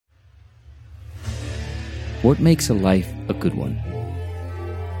What makes a life a good one?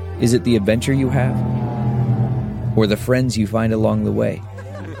 Is it the adventure you have? Or the friends you find along the way?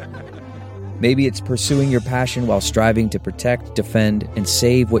 Maybe it's pursuing your passion while striving to protect, defend, and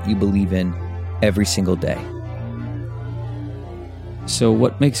save what you believe in every single day. So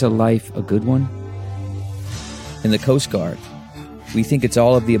what makes a life a good one? In the Coast Guard, we think it's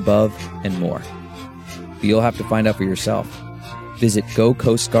all of the above and more. But you'll have to find out for yourself. Visit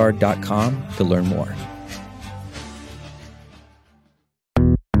gocoastguard.com to learn more.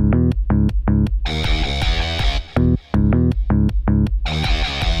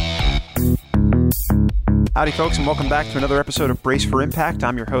 Howdy, folks, and welcome back to another episode of Brace for Impact.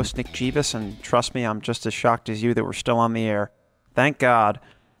 I'm your host, Nick Jeeves, and trust me, I'm just as shocked as you that we're still on the air. Thank God.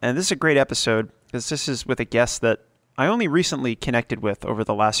 And this is a great episode, because this is with a guest that I only recently connected with over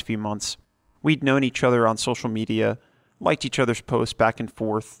the last few months. We'd known each other on social media, liked each other's posts back and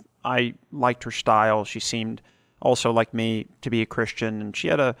forth. I liked her style. She seemed also like me to be a Christian, and she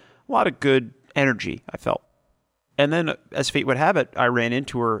had a lot of good energy, I felt. And then, as fate would have it, I ran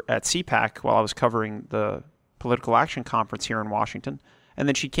into her at CPAC while I was covering the Political Action Conference here in Washington. And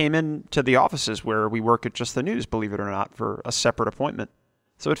then she came in to the offices where we work at Just the News, believe it or not, for a separate appointment.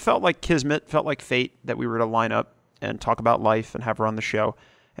 So it felt like kismet, felt like fate that we were to line up and talk about life and have her on the show.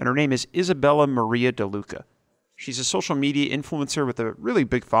 And her name is Isabella Maria DeLuca. She's a social media influencer with a really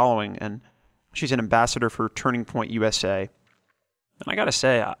big following, and she's an ambassador for Turning Point USA. And I gotta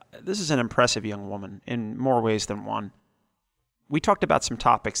say, this is an impressive young woman in more ways than one. We talked about some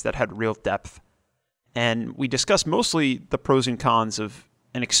topics that had real depth, and we discussed mostly the pros and cons of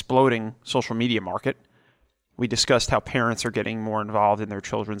an exploding social media market. We discussed how parents are getting more involved in their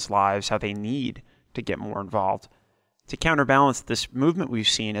children's lives, how they need to get more involved, to counterbalance this movement we've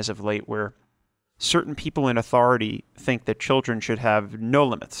seen as of late where certain people in authority think that children should have no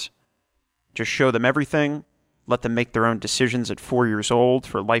limits. Just show them everything, let them make their own decisions at 4 years old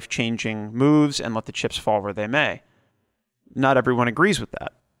for life-changing moves, and let the chips fall where they may. Not everyone agrees with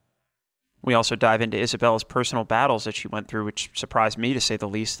that. We also dive into Isabella's personal battles that she went through, which surprised me to say the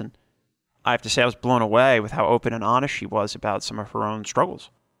least, and I have to say I was blown away with how open and honest she was about some of her own struggles,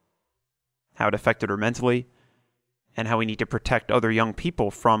 how it affected her mentally, and how we need to protect other young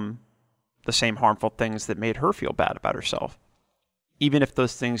people from the same harmful things that made her feel bad about herself, even if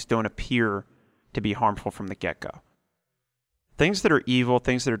those things don't appear to be harmful from the get-go. Things that are evil,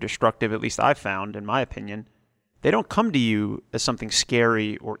 things that are destructive, at least I've found, in my opinion, they don't come to you as something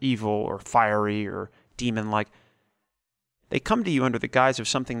scary or evil or fiery or demon-like. They come to you under the guise of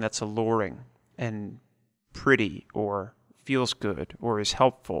something that's alluring and pretty or feels good or is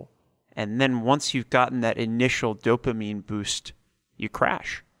helpful. And then once you've gotten that initial dopamine boost, you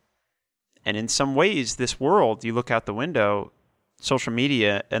crash. And in some ways, this world, you look out the window, social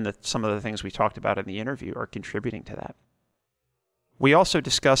media and some of the things we talked about in the interview are contributing to that. We also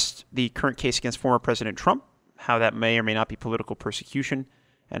discussed the current case against former President Trump, how that may or may not be political persecution,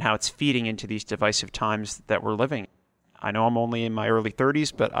 and how it's feeding into these divisive times that we're living. I know I'm only in my early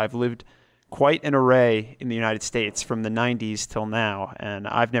 30s, but I've lived quite an array in the United States from the 90s till now, and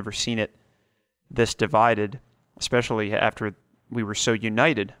I've never seen it this divided, especially after we were so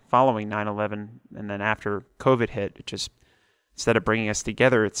united following 9/11, and then after COVID hit, it just, instead of bringing us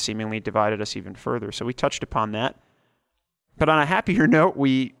together, it seemingly divided us even further. So we touched upon that. But on a happier note,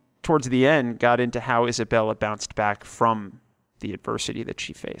 we, towards the end, got into how Isabella bounced back from the adversity that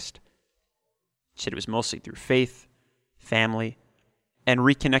she faced. She said it was mostly through faith, family, and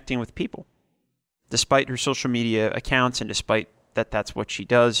reconnecting with people. Despite her social media accounts and despite that that's what she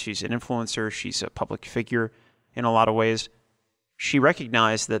does, she's an influencer, she's a public figure in a lot of ways, she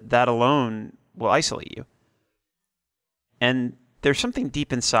recognized that that alone will isolate you. And there's something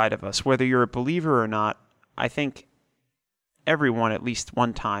deep inside of us, whether you're a believer or not. I think everyone at least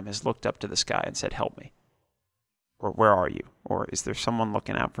one time has looked up to the sky and said, help me. Or where are you? Or is there someone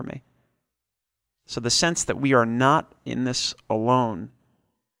looking out for me? So the sense that we are not in this alone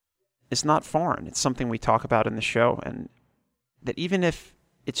is not foreign. It's something we talk about in the show. And that even if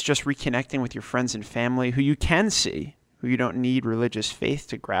it's just reconnecting with your friends and family who you can see, who you don't need religious faith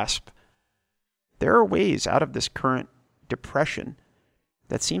to grasp, there are ways out of this current depression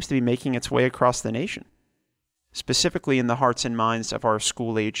that seems to be making its way across the nation, specifically in the hearts and minds of our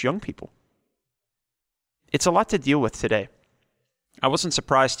school-age young people. It's a lot to deal with today. I wasn't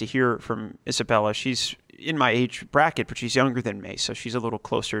surprised to hear from Isabella. She's in my age bracket, but she's younger than me, so she's a little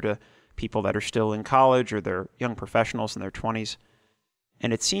closer to people that are still in college or they're young professionals in their 20s.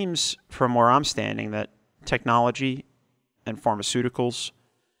 And it seems from where I'm standing that technology and pharmaceuticals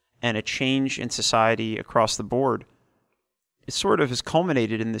and a change in society across the board it sort of has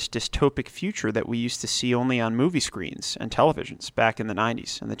culminated in this dystopic future that we used to see only on movie screens and televisions back in the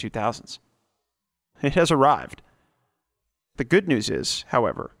 90s and the 2000s. It has arrived. The good news is,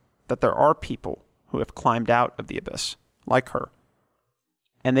 however, that there are people who have climbed out of the abyss, like her.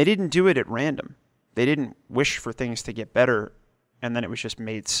 And they didn't do it at random. They didn't wish for things to get better, and then it was just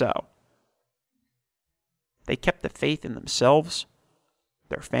made so. They kept the faith in themselves,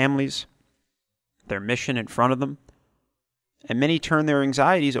 their families, their mission in front of them, and many turned their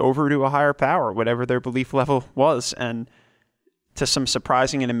anxieties over to a higher power, whatever their belief level was, and to some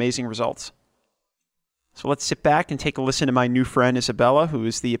surprising and amazing results. So let's sit back and take a listen to my new friend Isabella, who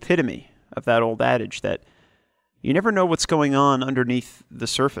is the epitome of that old adage that you never know what's going on underneath the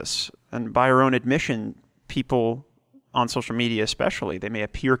surface. And by her own admission, people on social media especially, they may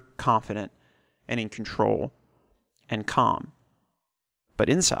appear confident and in control and calm. But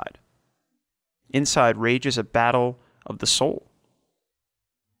inside rages a battle of the soul.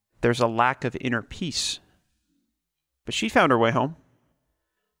 There's a lack of inner peace. But she found her way home.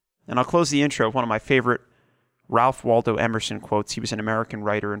 And I'll close the intro with one of my favorite Ralph Waldo Emerson quotes. He was an American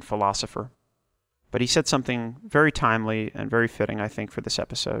writer and philosopher. But he said something very timely and very fitting, I think, for this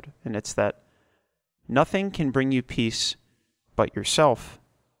episode. And it's that nothing can bring you peace but yourself.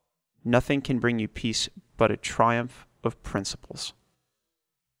 Nothing can bring you peace but a triumph of principles.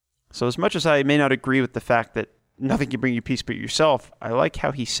 So as much as I may not agree with the fact that nothing can bring you peace but yourself, I like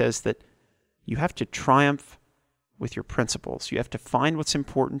how he says that you have to triumph with your principles. You have to find what's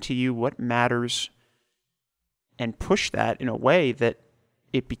important to you, what matters, and push that in a way that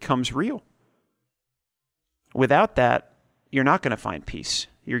it becomes real. Without that, you're not going to find peace.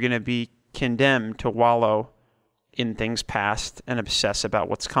 You're going to be condemned to wallow in things past and obsess about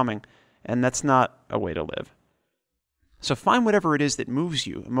what's coming. And that's not a way to live. So find whatever it is that moves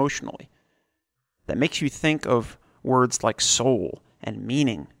you emotionally, that makes you think of words like soul and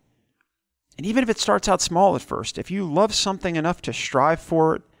meaning. And even if it starts out small at first, if you love something enough to strive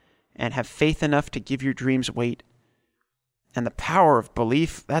for it and have faith enough to give your dreams weight, and the power of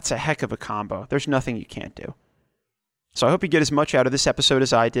belief, that's a heck of a combo. There's nothing you can't do. So I hope you get as much out of this episode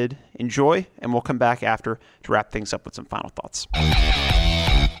as I did. Enjoy, and we'll come back after to wrap things up with some final thoughts.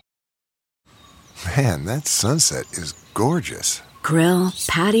 Man, that sunset is gorgeous. Grill,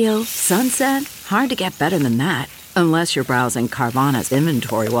 patio, sunset. Hard to get better than that. Unless you're browsing Carvana's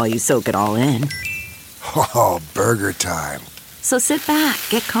inventory while you soak it all in. Oh, burger time. So sit back,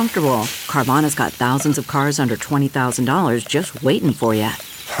 get comfortable. Carvana's got thousands of cars under $20,000 just waiting for you.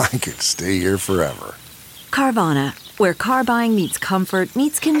 I could stay here forever. Carvana, where car buying meets comfort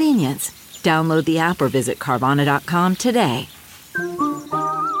meets convenience. Download the app or visit Carvana.com today.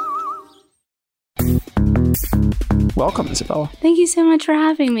 Welcome, Isabella. Thank you so much for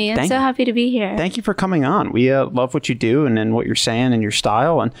having me. I'm so happy to be here. Thank you for coming on. We love what you do and what you're saying and your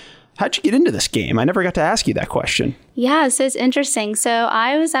style. And how'd you get into this game? I never got to ask you that question. Yeah, so it's interesting. So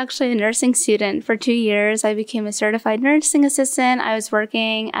I was actually a nursing student for 2 years. I became a certified nursing assistant. I was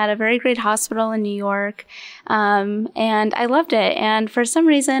working at a very great hospital in New York. And I loved it. And for some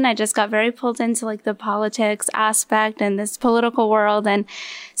reason, I just got very pulled into like the politics aspect and this political world. And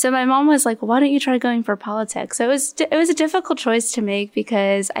so my mom was like, why don't you try going for politics? So it was a difficult choice to make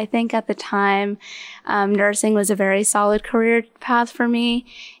because I think at the time, nursing was a very solid career path for me.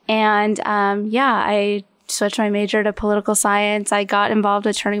 And, I switched my major to political science. I got involved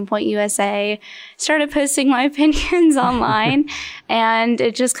with Turning Point USA, started posting my opinions online, and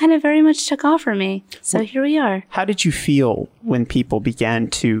it just kind of very much took off for me. So here we are. How did you feel when people began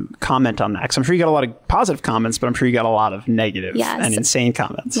to comment on that? Because I'm sure you got a lot of positive comments, but I'm sure you got a lot of negative and insane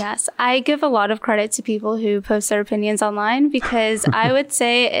comments. Yes. I give a lot of credit to people who post their opinions online because I would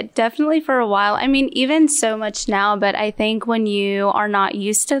say it definitely for a while. I mean, even so much now, but I think when you are not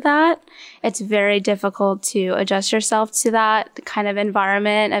used to that, it's very difficult to adjust yourself to that kind of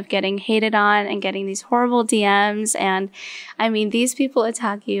environment of getting hated on and getting these horrible DMs. And I mean, these people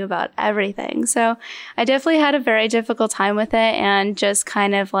attack you about everything. So I definitely had a very difficult time with it. And just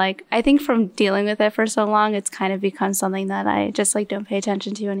kind of like, I think from dealing with it for so long, it's kind of become something that I just like don't pay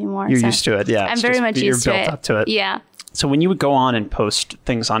attention to anymore. You're used to it. Yeah. I'm very much used to it. You're built up to it. Yeah. So when you would go on and post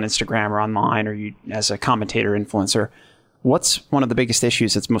things on Instagram or online, or you as a commentator, influencer, what's one of the biggest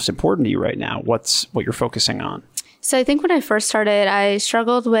issues that's most important to you right now? What's what you're focusing on? So I think when I first started, I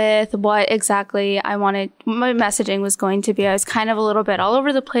struggled with what exactly I wanted, my messaging was going to be. I was kind of a little bit all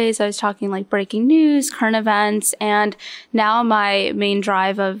over the place. I was talking like breaking news, current events, and now my main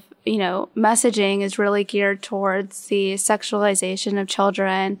drive of messaging is really geared towards the sexualization of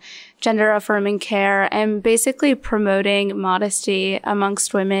children, gender affirming care, and basically promoting modesty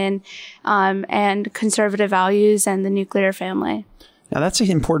amongst women, and conservative values and the nuclear family. Now, that's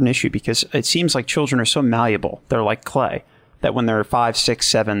an important issue because it seems like children are so malleable. They're like clay, that when they're 5, 6,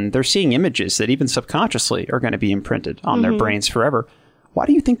 7, they're seeing images that even subconsciously are going to be imprinted on their brains forever. Why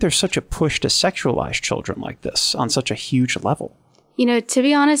do you think there's such a push to sexualize children like this on such a huge level? To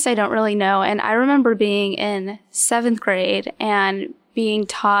be honest, I don't really know. And I remember being in 7th grade and being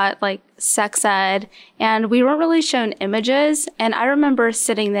taught like sex ed, and we weren't really shown images. And I remember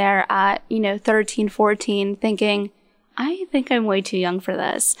sitting there at, 13, 14 thinking, I think I'm way too young for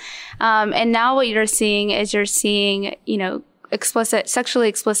this. And now what you're seeing is sexually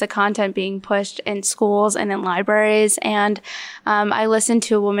explicit content being pushed in schools and in libraries. And I listened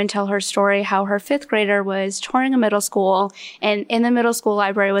to a woman tell her story how her 5th grader was touring a middle school, and in the middle school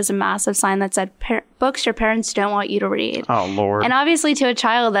library was a massive sign that said, books your parents don't want you to read. Oh, Lord. And obviously to a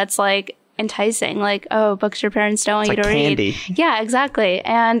child that's like enticing, like, oh, books your parents don't want you to candy. read. Yeah, exactly.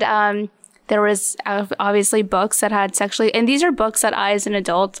 And there was obviously books that had sexually, and these are books that I as an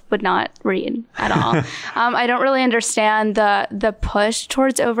adult would not read at all. I don't really understand the push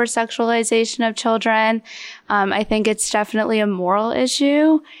towards over-sexualization of children. I think it's definitely a moral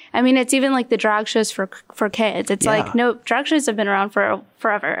issue. I mean, it's even like the drag shows for kids. It's like, no, drag shows have been around for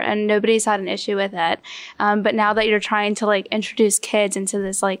forever and nobody's had an issue with it. But now that you're trying to like introduce kids into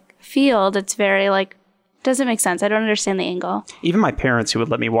this like field, it's very like, doesn't make sense. I don't understand the angle. Even my parents who would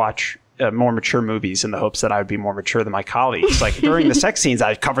let me watch more mature movies in the hopes that I would be more mature than my colleagues. Like during the sex scenes,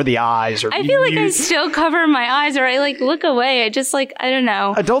 I'd cover the eyes. Or I feel like I still cover my eyes, or I like look away. I just like, I don't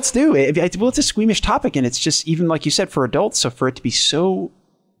know. Adults do. Well, it's a squeamish topic, and it's just even like you said for adults. So for it to be so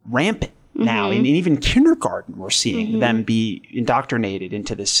rampant now, in even kindergarten, we're seeing them be indoctrinated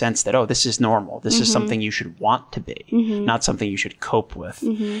into this sense that, oh, this is normal. This is something you should want to be, not something you should cope with.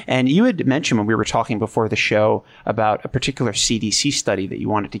 And you had mentioned when we were talking before the show about a particular CDC study that you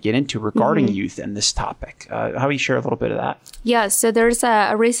wanted to get into regarding youth and this topic. How about you share a little bit of that? Yeah, so there's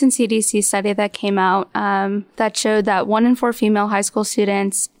a recent CDC study that came out that showed that 1 in 4 female high school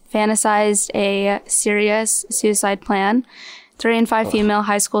students fantasized a serious suicide plan. 3 in 5 female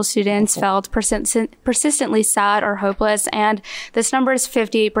high school students felt persistently sad or hopeless, and this number is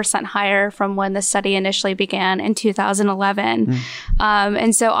 58% higher from when the study initially began in 2011.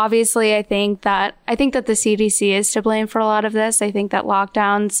 And so obviously I think that the CDC is to blame for a lot of this. I think that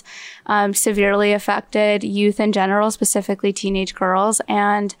lockdowns severely affected youth in general, specifically teenage girls,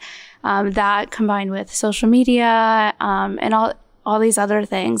 and that combined with social media and all these other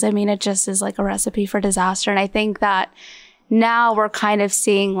things, I mean, it just is like a recipe for disaster. And I think that now we're kind of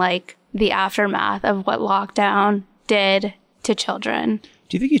seeing like the aftermath of what lockdown did to children.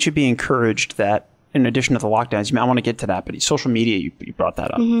 Do you think it should be encouraged that in addition to the lockdowns, I want to get to that, but social media, you brought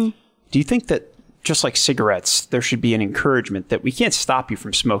that up. Do you think that just like cigarettes, there should be an encouragement that we can't stop you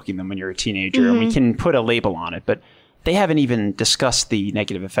from smoking them when you're a teenager and we can put a label on it, but they haven't even discussed the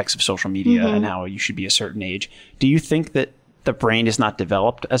negative effects of social media and how you should be a certain age. Do you think that the brain is not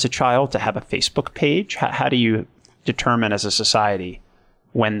developed as a child to have a Facebook page? How do you determine as a society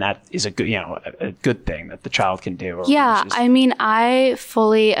when that is a good thing that the child can do? Yeah, I mean, I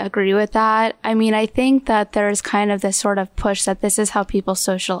fully agree with that. I mean, I think that there's kind of this sort of push that this is how people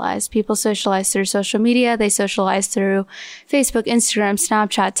socialize. People socialize through social media. They socialize through Facebook, Instagram,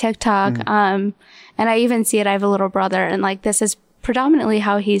 Snapchat, TikTok. And I even see it. I have a little brother, and like this is predominantly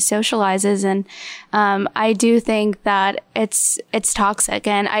how he socializes. And I do think that it's toxic.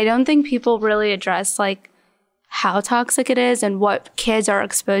 And I don't think people really address like how toxic it is and what kids are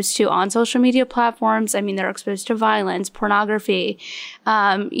exposed to on social media platforms. I mean, they're exposed to violence, pornography,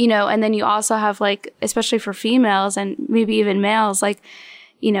 and then you also have like, especially for females and maybe even males, like,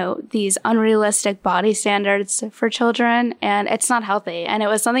 these unrealistic body standards for children, and it's not healthy. And it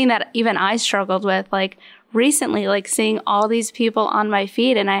was something that even I struggled with, like recently, like seeing all these people on my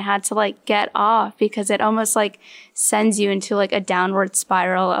feed, and I had to like get off because it almost like sends you into like a downward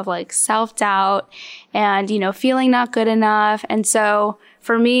spiral of like self-doubt and, feeling not good enough. And so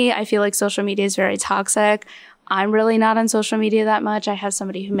for me, I feel like social media is very toxic. I'm really not on social media that much. I have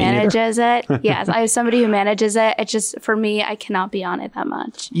somebody who manages it. Yes, I have somebody who manages it. It's just, for me, I cannot be on it that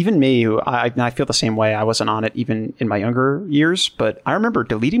much. Even me, I feel the same way. I wasn't on it even in my younger years, but I remember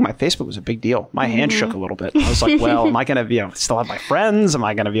deleting my Facebook was a big deal. My hand shook a little bit. I was like, well, am I going to still have my friends? Am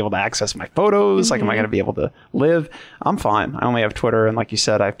I going to be able to access my photos? Like, am I going to be able to live? I'm fine. I only have Twitter. And like you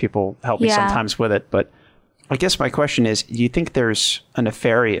said, I have people help me sometimes with it. But I guess my question is, do you think there's a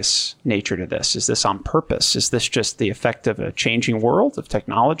nefarious nature to this? Is this on purpose? Is this just the effect of a changing world, of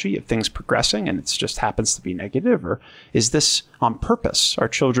technology, of things progressing, and it just happens to be negative? Or is this on purpose? Are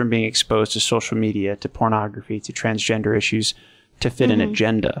children being exposed to social media, to pornography, to transgender issues to fit an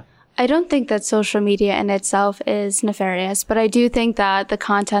agenda? I don't think that social media in itself is nefarious, but I do think that the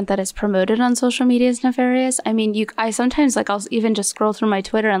content that is promoted on social media is nefarious. I mean, I sometimes, like, I'll even just scroll through my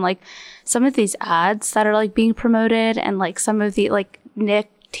Twitter and, like, some of these ads that are, like, being promoted, and, like, some of the, like,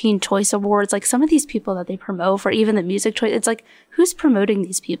 Nick Teen Choice Awards, like, some of these people that they promote for even the music choice, it's like, who's promoting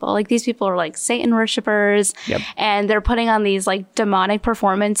these people? Like, these people are, like, Satan worshipers, and they're putting on these, like, demonic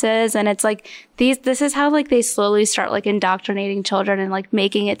performances, and it's like, this is how, like, they slowly start, like, indoctrinating children and, like,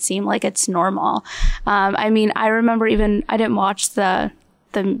 making it seem like it's normal. I mean, I remember I didn't watch the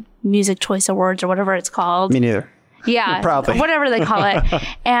Music Choice Awards or whatever it's called. Me neither. Yeah, Probably. whatever they call it.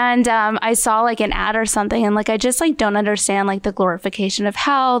 And I saw, like, an ad or something, and, like, I just, like, don't understand, like, the glorification of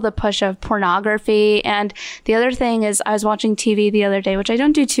hell, the push of pornography. And the other thing is, I was watching TV the other day, which I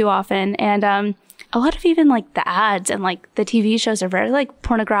don't do too often, and a lot of even, like, the ads and, like, the TV shows are very, like,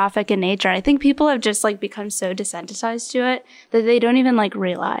 pornographic in nature. I think people have just, like, become so desensitized to it that they don't even, like,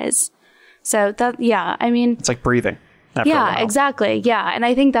 realize. So that, yeah, I mean, It's like breathing. After a yeah, while. exactly. Yeah. And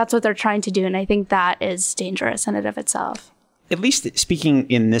I think that's what they're trying to do. And I think that is dangerous in and of itself. At least speaking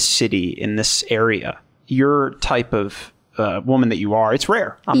in this city, in this area, your type of woman that you are, it's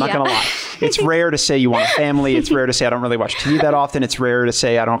rare. I'm not going to lie. It's rare to say you want a family. It's rare to say I don't really watch TV that often. It's rare to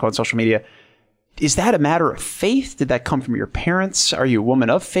say I don't go on social media. Is that a matter of faith? Did that come from your parents? Are you a woman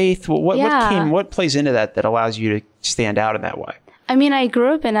of faith? What plays into that allows you to stand out in that way? I mean, I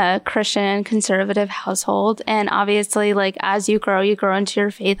grew up in a Christian conservative household, and obviously, like, as you grow into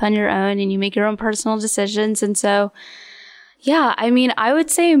your faith on your own, and you make your own personal decisions. And so, yeah, I mean, I would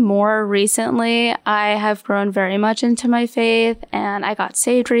say more recently, I have grown very much into my faith, and I got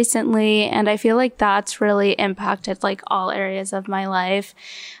saved recently, and I feel like that's really impacted, like, all areas of my life.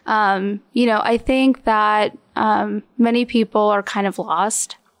 You know, I think that many people are kind of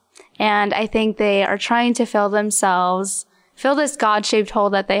lost, and I think they are trying to fill this God-shaped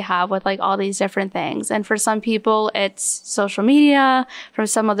hole that they have with, like, all these different things. And for some people, it's social media. For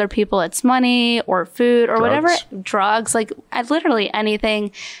some other people, it's money or food or drugs, like literally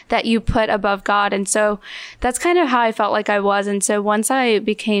anything that you put above God. And so that's kind of how I felt like I was. And so once I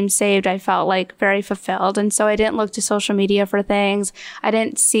became saved, I felt, like, very fulfilled. And so I didn't look to social media for things. I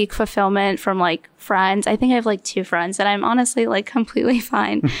didn't seek fulfillment from, like, friends. I think I have, like, 2 friends, and I'm honestly, like, completely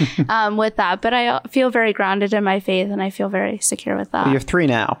fine with that. But I feel very grounded in my faith, and I feel very secure with that. Well, you have 3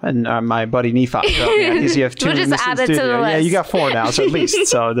 now, and my buddy Nephi. You have 2. We'll just add it to the list. Yeah, you got 4 now, so at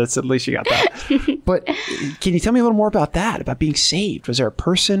least you got that. But can you tell me a little more about that? About being saved? Was there a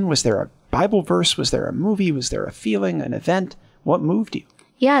person? Was there a Bible verse? Was there a movie? Was there a feeling? An event? What moved you?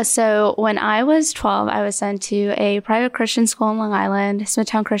 Yeah, so when I was 12, I was sent to a private Christian school in Long Island,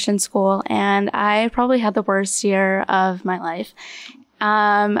 Smithtown Christian School, and I probably had the worst year of my life.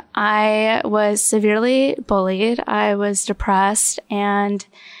 I was severely bullied. I was depressed, and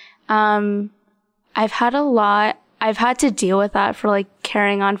I've had to deal with that for, like,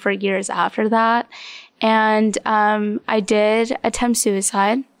 carrying on for years after that. And I did attempt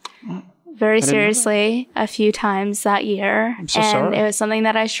suicide. Very seriously a few times that year. I'm so sorry. It was something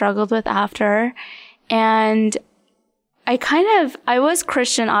that I struggled with after. And I was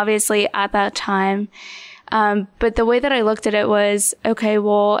Christian, obviously, at that time. But the way that I looked at it was, okay,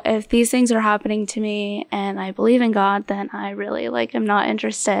 well, if these things are happening to me and I believe in God, then I really, like, am not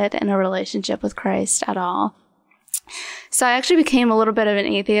interested in a relationship with Christ at all. So I actually became a little bit of an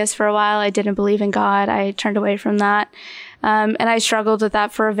atheist for a while. I didn't believe in God. I turned away from that. And I struggled with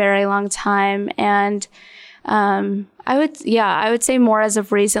that for a very long time. And, I would say more as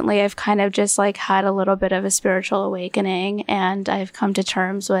of recently, I've kind of just, like, had a little bit of a spiritual awakening, and I've come to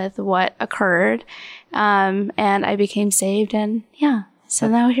terms with what occurred. And I became saved, and so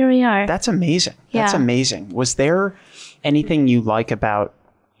now here we are. That's amazing. That's amazing. Was there anything you like about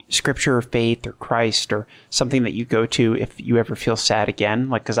scripture or faith or Christ or something that you go to if you ever feel sad again?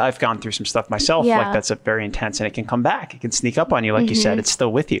 Like, because I've gone through some stuff myself, like that's very intense, and it can come back. It can sneak up on you. Like you said, it's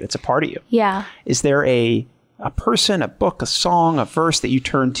still with you. It's a part of you. Yeah. Is there a person, a book, a song, a verse that you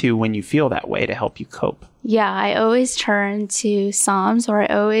turn to when you feel that way to help you cope? Yeah, I always turn to Psalms, or I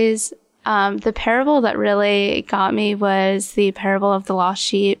always, the parable that really got me was the parable of the lost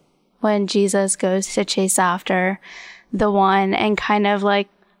sheep, when Jesus goes to chase after the one, and kind of, like,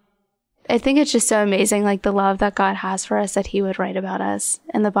 I think it's just so amazing, like the love that God has for us, that he would write about us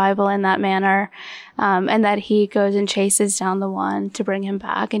in the Bible in that manner. And that he goes and chases down the one to bring him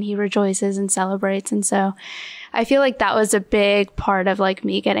back, and he rejoices and celebrates. And so I feel like that was a big part of like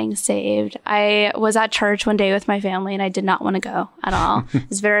me getting saved. I was at church one day with my family and I did not want to go at all. I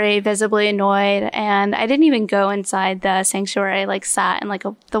was very visibly annoyed, and I didn't even go inside the sanctuary. I like sat in like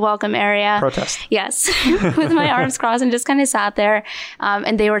the welcome area. Protest. Yes. With my arms crossed and just kind of sat there.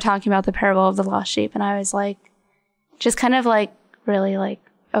 And they were talking about the parable of the lost sheep. And I was like, just kind of like really like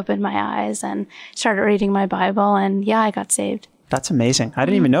opened my eyes and started reading my Bible. And yeah, I got saved. That's amazing. I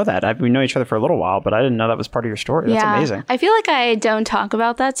didn't even know that. We know each other for a little while, but I didn't know that was part of your story. That's amazing. I feel like I don't talk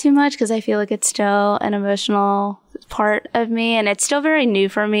about that too much because I feel like it's still an emotional part of me, and it's still very new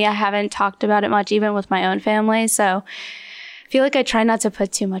for me. I haven't talked about it much, even with my own family. So I feel like I try not to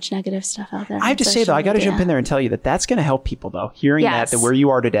put too much negative stuff out there. I have to say, though, I got to jump in there and tell you that that's going to help people, though. Hearing that where you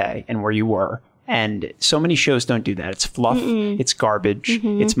are today and where you were. And so many shows don't do that. It's fluff. It's garbage.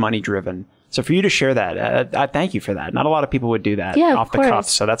 It's money driven. So for you to share that, I thank you for that. Not a lot of people would do that off the cuff.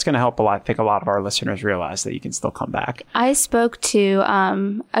 So that's going to help a lot. I think a lot of our listeners realize that you can still come back. I spoke to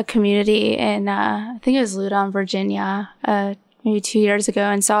a community in, I think it was Loudoun, Virginia, maybe 2 years ago.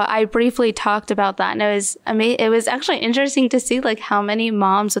 And so I briefly talked about that. And it was actually interesting to see like how many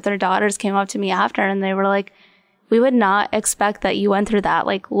moms with their daughters came up to me after, and they were like, we would not expect that you went through that,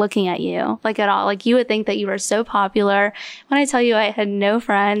 like looking at you, like at all. Like you would think that you were so popular. When I tell you I had no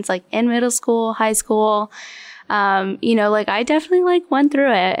friends, like in middle school, high school, like I definitely like went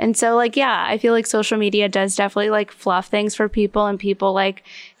through it. And so like, yeah, I feel like social media does definitely like fluff things for people, and people like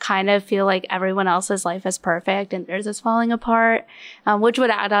kind of feel like everyone else's life is perfect and theirs is falling apart, which would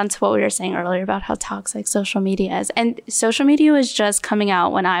add on to what we were saying earlier about how toxic social media is. And social media was just coming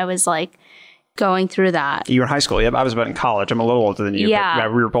out when I was like going through that. You were in high school. Yeah, I was about in college. I'm a little older than you. Yeah.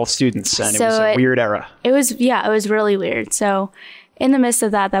 But we were both students, and so it was a weird era. It was really weird. So in the midst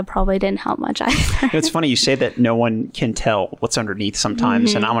of that probably didn't help much either. It's funny you say that no one can tell what's underneath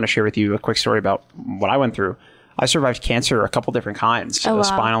sometimes. And I want to share with you a quick story about what I went through. I survived cancer, a couple different kinds,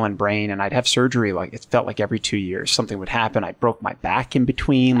 spinal and brain, and I'd have surgery. Like it felt like every 2 years something would happen. I broke my back in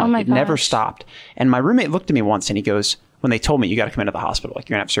between. Like it never stopped. And my roommate looked at me once and he goes, when they told me you got to come into the hospital, like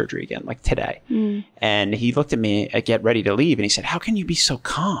you're gonna have surgery again, like today. And he looked at me, get ready to leave, and he said, how can you be so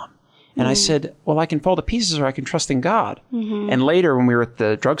calm? And I said, well, I can fall to pieces or I can trust in God. And later when we were at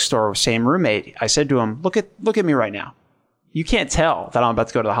the drugstore, same roommate, I said to him, look at me right now. You can't tell that I'm about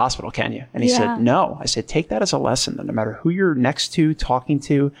to go to the hospital, can you? And he said, no. I said, take that as a lesson that no matter who you're next to, talking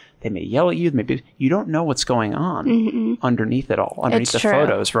to, they may yell at you. Maybe you don't know what's going on underneath it all, underneath the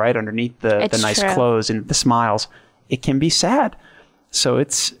photos, right? Underneath the nice clothes and the smiles. It can be sad. So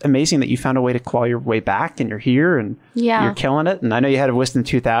it's amazing that you found a way to claw your way back, and you're here and you're killing it. And I know you had a wisdom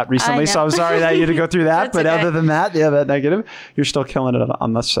tooth out recently, so I'm sorry that you had to go through that. But other than that, that negative, you're still killing it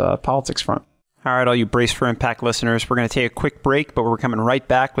on this politics front. All right, all you Brace for Impact listeners, we're going to take a quick break, but we're coming right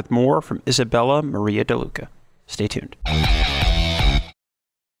back with more from Isabella Maria DeLuca. Stay tuned.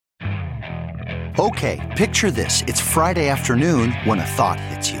 Okay, picture this. It's Friday afternoon when a thought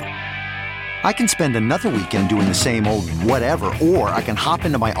hits you. I can spend another weekend doing the same old whatever, or I can hop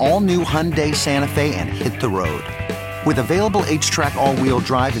into my all-new Hyundai Santa Fe and hit the road. With available H-Track all-wheel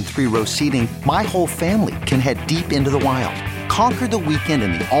drive and 3-row seating, my whole family can head deep into the wild. Conquer the weekend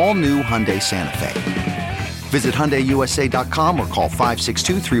in the all-new Hyundai Santa Fe. Visit HyundaiUSA.com or call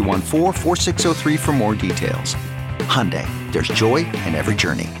 562-314-4603 for more details. Hyundai, there's joy in every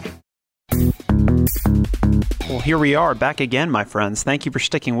journey. Well, here we are back again, my friends. Thank you for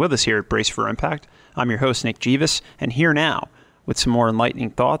sticking with us here at Brace for Impact. I'm your host, Nick Jeeves, and here now with some more enlightening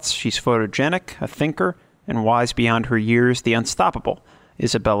thoughts. She's photogenic, a thinker, and wise beyond her years, the unstoppable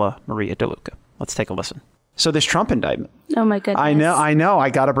Isabella Maria DeLuca. Let's take a listen. So this Trump indictment. Oh, my goodness. I know. I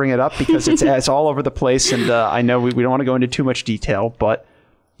got to bring it up because it's all over the place, and I know we don't want to go into too much detail, but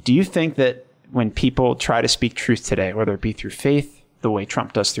do you think that when people try to speak truth today, whether it be through faith, the way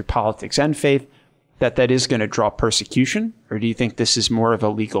Trump does through politics and faith, that is going to draw persecution? Or do you think this is more of a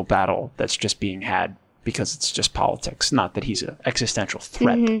legal battle that's just being had because it's just politics, not that he's an existential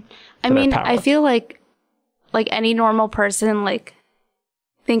threat? I mean, I feel like any normal person, like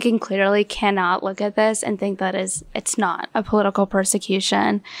thinking clearly, cannot look at this and think that it's not a political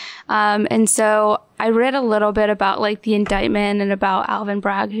persecution. And so I read a little bit about like the indictment and about Alvin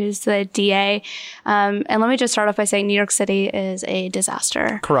Bragg, who's the DA. And let me just start off by saying New York City is a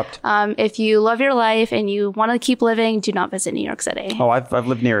disaster. Corrupt. If you love your life and you want to keep living, do not visit New York City. Oh, I've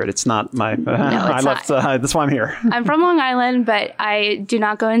lived near it. It's not my, I left, that's why I'm here. I'm from Long Island, but I do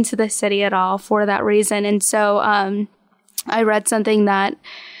not go into the city at all for that reason. And so, I read something that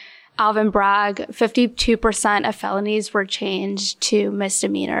Alvin Bragg, 52% of felonies were changed to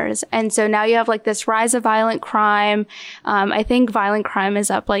misdemeanors. And so now you have like this rise of violent crime. I think violent crime is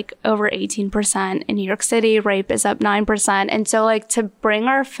up like over 18% in New York City. Rape is up 9%. And so like to bring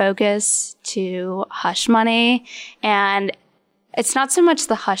our focus to hush money, and it's not so much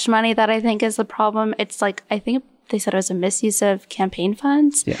the hush money that I think is the problem. It's like, I think they said it was a misuse of campaign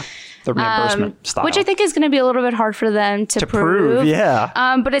funds. Yeah. The reimbursement style. Which I think is going to be a little bit hard for them to prove. Yeah.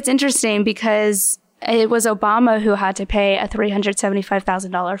 But it's interesting because it was Obama who had to pay a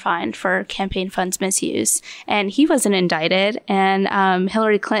 $375,000 fine for campaign funds misuse. And he wasn't indicted. And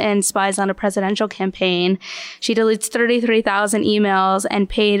Hillary Clinton spies on a presidential campaign. She deletes 33,000 emails and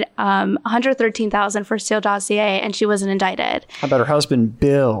paid $113,000 for Steele dossier, and she wasn't indicted. How about her husband,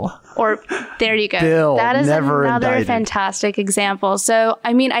 Bill? Or there you go. Bill, that is never another indicted. Fantastic example. So,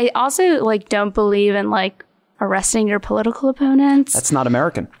 I mean, I also like don't believe in like arresting your political opponents. That's not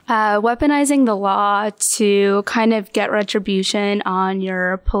American. Weaponizing the law to kind of get retribution on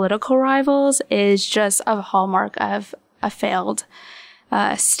your political rivals is just a hallmark of a failed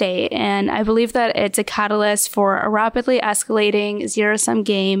state. And I believe that it's a catalyst for a rapidly escalating zero-sum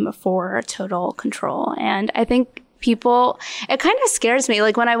game for total control. And I think people, it kind of scares me.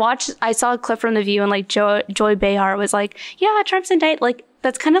 Like when I saw a clip from The View and like Joy Behar was like, yeah, Trump's indicted. Like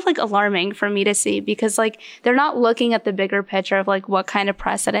that's kind of like alarming for me to see, because like they're not looking at the bigger picture of like what kind of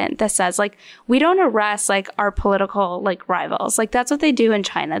precedent this says. Like we don't arrest like our political like rivals. Like that's what they do in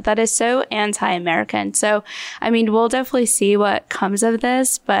China. That is so anti-American. So, I mean, we'll definitely see what comes of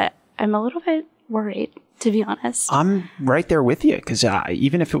this, but I'm a little bit worried, to be honest. I'm right there with you, because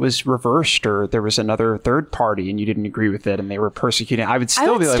even if it was reversed or there was another third party and you didn't agree with it and they were persecuting, I would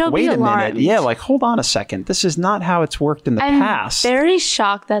still be like, wait a minute. Yeah, like, hold on a second. This is not how it's worked in the past. I'm very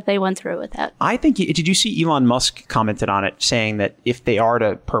shocked that they went through with it. I think, did you see Elon Musk commented on it, saying that if they are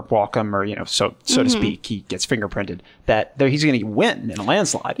to perp walk him, or, you know, so to speak, he gets fingerprinted, that he's going to win in a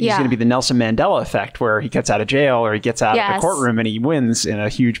landslide. He's going to be the Nelson Mandela effect, where he gets out of jail or he gets out of the courtroom and he wins in a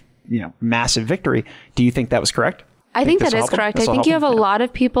huge, massive victory. Do you think that was correct? I think that is correct. I think you have a lot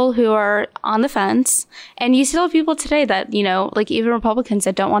of people who are on the fence, and you still have people today that, like even Republicans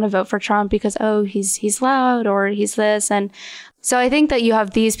that don't want to vote for Trump because, oh, he's loud or he's this. And so I think that you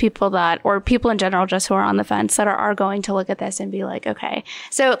have these people or people in general just who are on the fence that are going to look at this and be like, okay.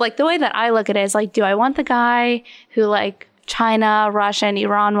 So like the way that I look at it is like, do I want the guy who like China, Russia, and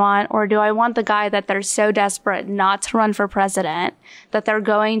Iran want, or do I want the guy that they're so desperate not to run for president that they're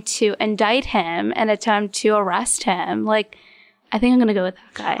going to indict him and attempt to arrest him? Like, I think I'm going to go with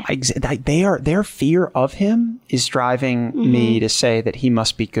that guy. Their fear of him is driving me to say that he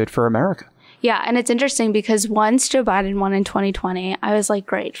must be good for America. Yeah, and it's interesting because once Joe Biden won in 2020, I was like,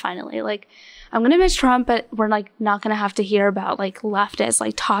 great, finally. Like, I'm going to miss Trump, but we're like not going to have to hear about like leftists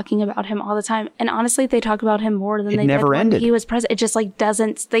like talking about him all the time. And honestly, they talk about him more than they did when he was president. It just like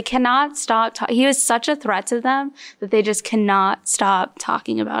they cannot stop. He was such a threat to them that they just cannot stop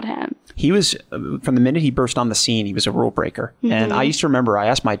talking about him. He was, from the minute he burst on the scene, he was a rule breaker. And I used to remember, I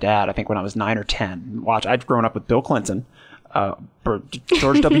asked my dad, I think when I was 9 or 10, I'd grown up with Bill Clinton,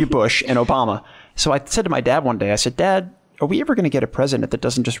 George W. Bush, and Obama. So I said to my dad one day, I said, Dad, are we ever going to get a president that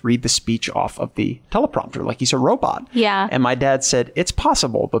doesn't just read the speech off of the teleprompter like he's a robot? Yeah. And my dad said, it's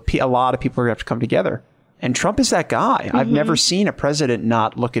possible, but a lot of people are going to have to come together. And Trump is that guy. I've never seen a president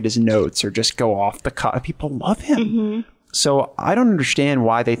not look at his notes or just go off the cuff. People love him. So I don't understand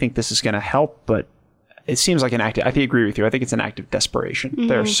why they think this is going to help, but it seems like I agree with you. I think it's an act of desperation.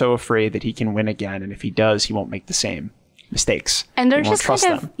 They're so afraid that he can win again. And if he does, he won't make the same mistakes. And they're just kind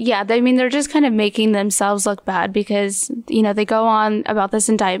of, they're just kind of making themselves look bad because, they go on about this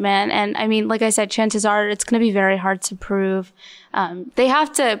indictment. And I mean, like I said, chances are it's going to be very hard to prove. They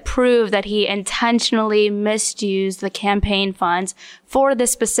have to prove that he intentionally misused the campaign funds for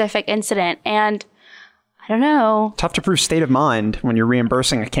this specific incident. And I don't know. Tough to prove state of mind when you're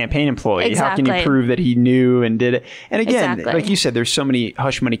reimbursing a campaign employee. Exactly. How can you prove that he knew and did it? And again, like you said, there's so many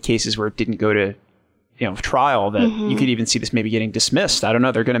hush money cases where it didn't go to trial that you could even see this maybe getting dismissed. I don't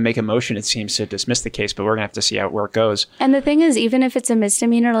know. They're going to make a motion, it seems, to dismiss the case, but we're going to have to see where it goes. And the thing is, even if it's a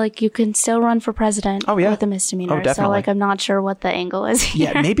misdemeanor, like you can still run for president with a misdemeanor. Oh, definitely. So like, I'm not sure what the angle is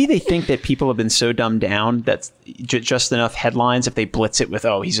here. Yeah, maybe they think that people have been so dumbed down that just enough headlines, if they blitz it with,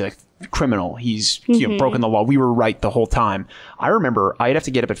 oh, he's a criminal, he's broken the law, we were right the whole time. I remember I'd have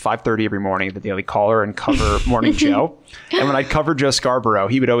to get up at 5:30 every morning at the Daily Caller and cover Morning Joe. And when I'd cover Joe Scarborough,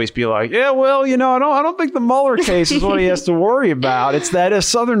 he would always be like, yeah, well, I don't think the Mueller case is what he has to worry about. It's that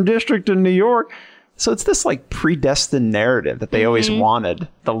Southern District in New York. So it's this like predestined narrative that they always wanted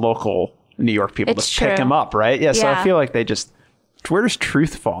the local New York people to pick him up, right? Yeah, so I feel like they just where does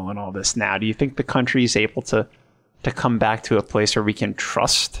truth fall in all this now? Do you think the country is able to come back to a place where we can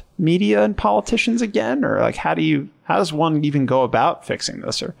trust media and politicians again? Or like, how does one even go about fixing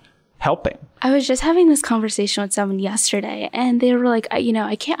this or helping? I was just having this conversation with someone yesterday, and they were like, I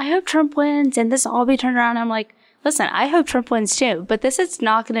hope Trump wins and this will all be turned around. I'm like, listen, I hope Trump wins too, but this is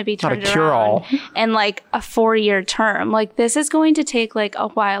not going to be turned around in like a 4-year term. Like, this is going to take like a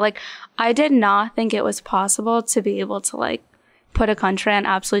while. Like, I did not think it was possible to be able to like put a country on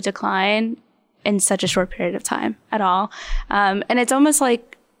absolute decline in such a short period of time at all. And it's almost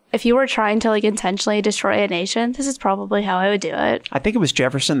like if you were trying to like intentionally destroy a nation, this is probably how I would do it. I think it was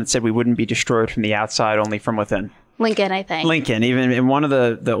Jefferson that said we wouldn't be destroyed from the outside, only from within. Lincoln, I think. Lincoln, even in one of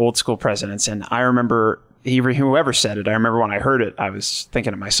the old school presidents. And I remember whoever said it, I remember when I heard it, I was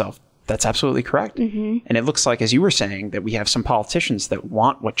thinking to myself, that's absolutely correct. Mm-hmm. And it looks like, as you were saying, that we have some politicians that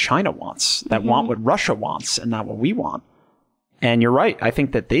want what China wants, that want what Russia wants and not what we want. And you're right. I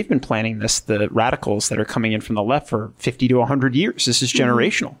think that they've been planning this, the radicals that are coming in from the left, for 50 to 100 years. This is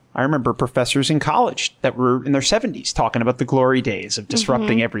generational. I remember professors in college that were in their 70s talking about the glory days of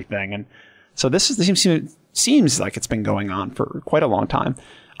disrupting everything. And so this seems like it's been going on for quite a long time.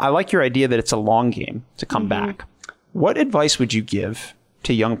 I like your idea that it's a long game to come back. What advice would you give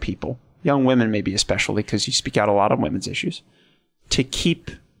to young people, young women maybe especially, because you speak out a lot on women's issues, to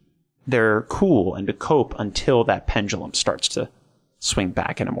keep their cool and to cope until that pendulum starts to swing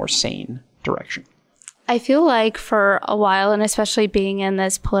back in a more sane direction? I feel like for a while, and especially being in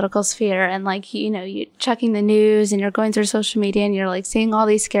this political sphere and like, you're checking the news and you're going through social media and you're like seeing all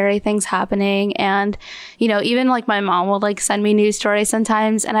these scary things happening. And, even like my mom will like send me news stories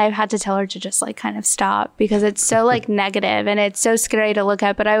sometimes, and I've had to tell her to just like kind of stop because it's so like negative and it's so scary to look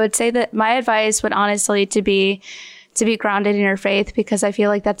at. But I would say that my advice would honestly to be grounded in your faith, because I feel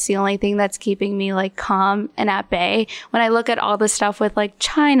like that's the only thing that's keeping me like calm and at bay. When I look at all the stuff with like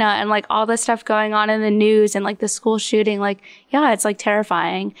China and like all the stuff going on in the news and like the school shooting, like, yeah, it's like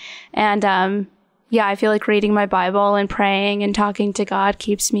terrifying. And, I feel like reading my Bible and praying and talking to God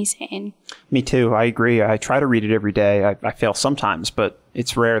keeps me sane. Me too. I agree. I try to read it every day. I fail sometimes, but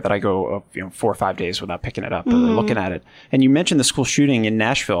it's rare that I go 4 or 5 days without picking it up or looking at it. And you mentioned the school shooting in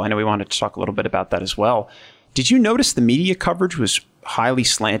Nashville. I know we wanted to talk a little bit about that as well. Did you notice the media coverage was highly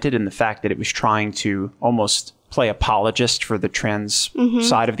slanted in the fact that it was trying to almost play apologist for the trans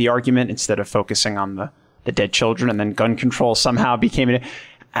side of the argument instead of focusing on the dead children, and then gun control somehow became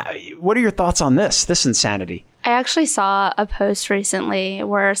what are your thoughts on this insanity? I actually saw a post recently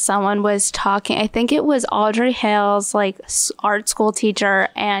where someone was talking, I think it was Audrey Hale's like art school teacher,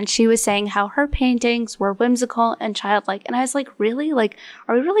 and she was saying how her paintings were whimsical and childlike. And I was like, really? Like,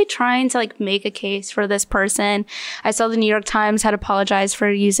 are we really trying to like make a case for this person? I saw the New York Times had apologized for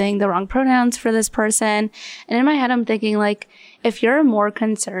using the wrong pronouns for this person. And in my head, I'm thinking like, if you're more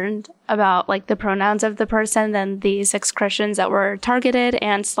concerned about like the pronouns of the person than the 6 Christians that were targeted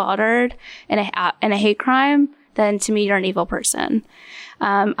and slaughtered in a hate crime, then to me, you're an evil person.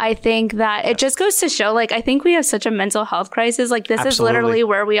 I think that it just goes to show, like, I think we have such a mental health crisis. Like, this is literally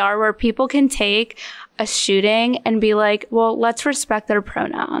where we are, where people can take a shooting and be like, well, let's respect their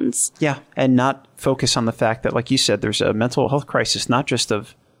pronouns. Yeah. And not focus on the fact that, like you said, there's a mental health crisis, not just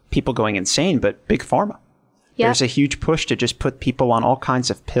of people going insane, but big pharma. Yep. There's a huge push to just put people on all kinds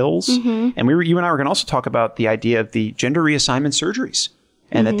of pills. And you and I were going to also talk about the idea of the gender reassignment surgeries,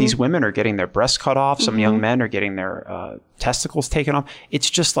 and that these women are getting their breasts cut off. Some young men are getting their testicles taken off. It's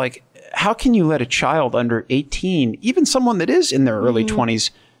just like, how can you let a child under 18, even someone that is in their early 20s,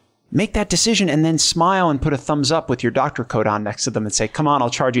 make that decision and then smile and put a thumbs up with your doctor coat on next to them and say, come on, I'll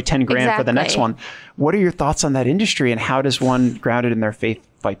charge you 10 grand for the next one. What are your thoughts on that industry, and how does one grounded in their faith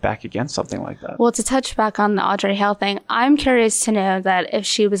fight back against something like that? Well, to touch back on the Audrey Hale thing, I'm curious to know that if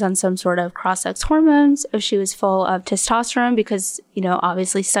she was on some sort of cross-sex hormones, if she was full of testosterone, because,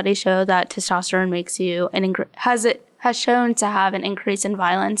 obviously studies show that testosterone makes you has shown to have an increase in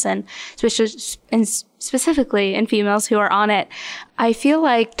violence, and specifically in females who are on it. I feel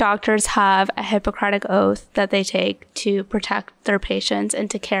like doctors have a Hippocratic oath that they take to protect their patients and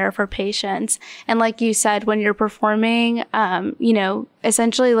to care for patients. And like you said, when you're performing,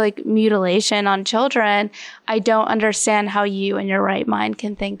 essentially like mutilation on children, I don't understand how you in your right mind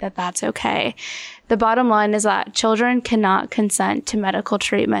can think that that's okay. The bottom line is that children cannot consent to medical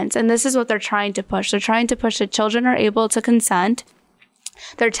treatments. And this is what they're trying to push. They're trying to push that children are able to consent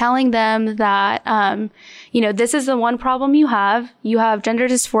They're telling them that, this is the one problem you have. You have gender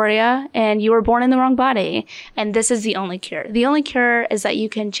dysphoria and you were born in the wrong body. And this is the only cure. The only cure is that you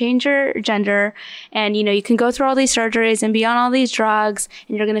can change your gender and, you can go through all these surgeries and be on all these drugs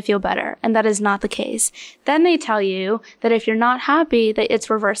and you're going to feel better. And that is not the case. Then they tell you that if you're not happy, that it's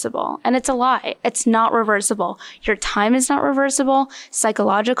reversible. And it's a lie. It's not reversible. Your time is not reversible.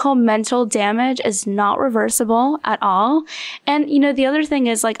 Psychological, mental damage is not reversible at all. And, the other thing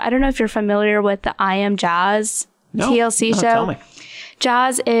is, I don't know if you're familiar with the I Am Jazz TLC show. Tell me.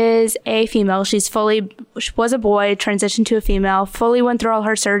 Jazz is a female. She was a boy, transitioned to a female, fully went through all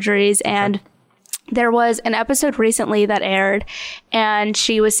her surgeries. And there was an episode recently that aired and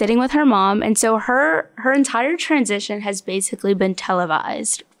she was sitting with her mom. And so her entire transition has basically been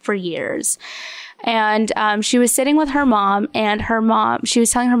televised for years. And she was sitting with her mom and she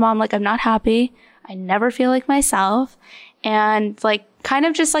was telling her mom, I'm not happy. I never feel like myself. And kind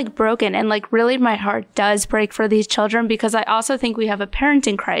of just broken. And really my heart does break for these children because I also think we have a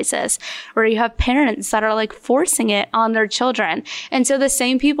parenting crisis where you have parents that are forcing it on their children. And so the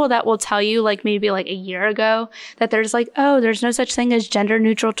same people that will tell you maybe a year ago that there's there's no such thing as gender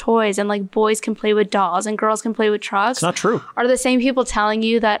neutral toys and boys can play with dolls and girls can play with trucks. It's not true. Are the same people telling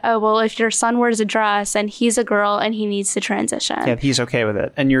you that, oh, well, if your son wears a dress and he's a girl and he needs to transition. Yeah, he's okay with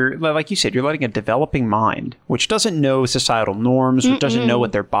it. And you're, like you said, you're letting a developing mind, which doesn't know societal norms, which doesn't know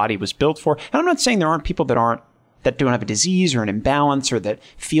what their body was built for. And I'm not saying there aren't people that don't have a disease or an imbalance or that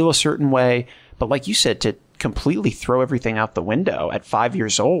feel a certain way. But like you said, to completely throw everything out the window at 5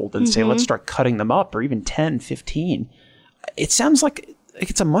 years old and say, let's start cutting them up, or even 10, 15, it sounds like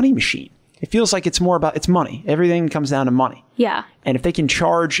it's a money machine. It feels like it's more about, it's money. Everything comes down to money. Yeah. And if they can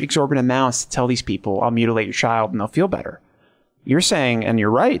charge exorbitant amounts to tell these people, I'll mutilate your child and they'll feel better. You're saying, and you're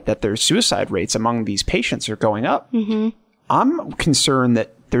right, that their suicide rates among these patients are going up. Mm-hmm. I'm concerned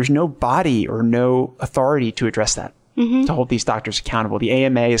that there's no body or no authority to address that, to hold these doctors accountable. The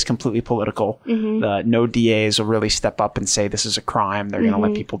AMA is completely political. No DAs will really step up and say this is a crime. They're going to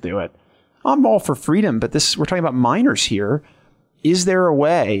let people do it. I'm all for freedom, but we're talking about minors here. Is there a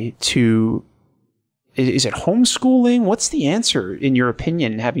way to, is it homeschooling? What's the answer, in your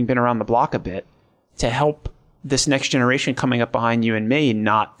opinion, having been around the block a bit, to help this next generation coming up behind you and me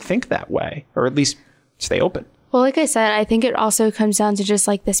not think that way, or at least stay open? Well, like I said, I think it also comes down to just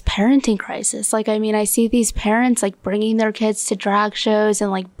this parenting crisis. I see these parents bringing their kids to drag shows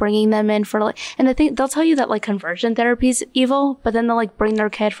and bringing them in for and the thing, they'll tell you that conversion therapy is evil, but then they'll bring their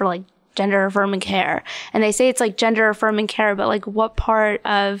kid for gender affirming care. And they say it's gender affirming care, but what part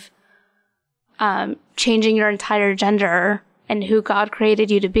of changing your entire gender and who God created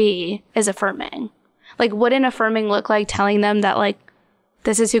you to be is affirming? Wouldn't affirming look like telling them that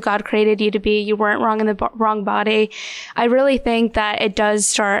this is who God created you to be. You weren't wrong in the wrong body. I really think that it does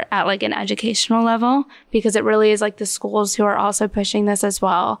start at an educational level, because it really is the schools who are also pushing this as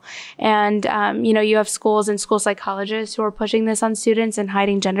well. And, you have schools and school psychologists who are pushing this on students and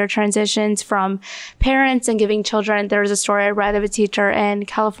hiding gender transitions from parents and giving children. There was a story I read of a teacher in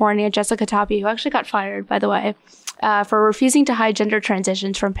California, Jessica Tapi, who actually got fired, by the way, for refusing to hide gender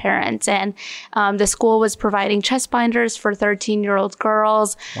transitions from parents. And the school was providing chest binders for 13-year-old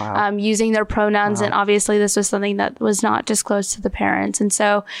girls, using their pronouns. And obviously this was something that was not disclosed to the parents. And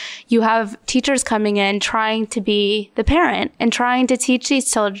so you have teachers coming in trying to be the parent and trying to teach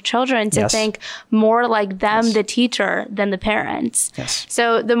these children to think more like them, the teacher, than the parents. Yes.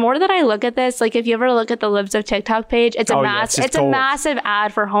 So the more that I look at this, if you ever look at the Libs of TikTok page, it's a massive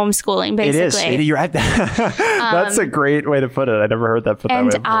ad for homeschooling, basically. It is. You're at that. That's a great way to put it. I never heard that put that way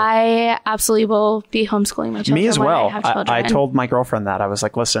before. I absolutely will be homeschooling my children. Me as well. I have children. I told my girlfriend that. I was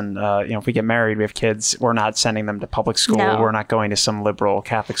like, listen, if we get married, we have kids, we're not sending them to public school. No. We're not going to some liberal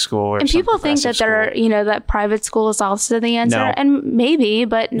Catholic school. Or and people think that that private school is also the answer. No. And maybe,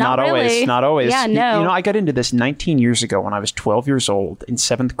 but not really. Always. Not always. Yeah, no. I got into this 19 years ago when I was 12 years old in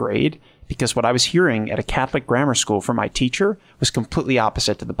 7th grade, because what I was hearing at a Catholic grammar school from my teacher was completely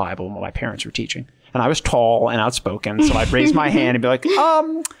opposite to the Bible and what my parents were teaching. And I was tall and outspoken, so I'd raise my hand and be like,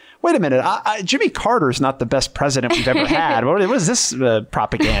 wait a minute, Jimmy Carter's not the best president we've ever had. What was this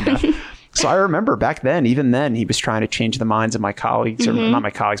propaganda? So I remember back then, even then, he was trying to change the minds of my colleagues, or not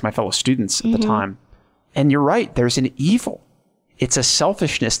my colleagues, my fellow students at the time. And you're right, there's an evil. It's a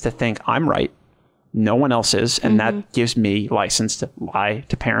selfishness to think I'm right, no one else is, and that gives me license to lie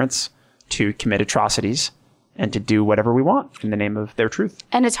to parents, to commit atrocities. and to do whatever we want in the name of their truth.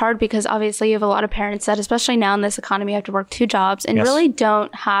 And it's hard because obviously you have a lot of parents that, especially now in this economy, have to work 2 jobs and really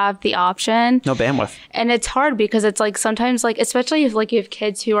don't have the option. No bandwidth. And it's hard because it's like sometimes like, especially if like you have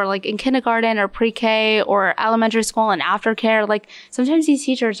kids who are like in kindergarten or pre-K or elementary school and aftercare, like sometimes these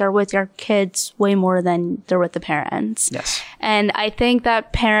teachers are with your kids way more than they're with the parents. Yes. And I think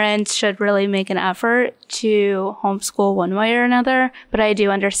that parents should really make an effort to homeschool one way or another. But I do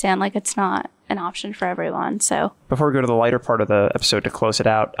understand like it's not an option for everyone. So before we go to the lighter part of the episode to close it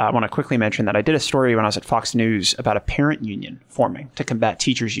out, I want to quickly mention that I did a story when I was at Fox News about a parent union forming to combat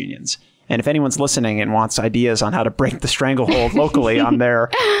teachers unions. And if anyone's listening and wants ideas on how to break the stranglehold locally on their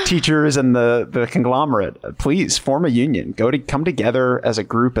teachers and the conglomerate, please form a union. Come together as a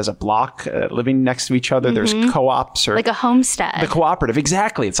group, as a block, living next to each other. There's co-ops or like a homestead. The cooperative.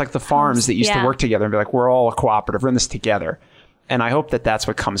 Exactly. It's like the farms that used to work together and be like, we're all a cooperative. We're in this together. And I hope that that's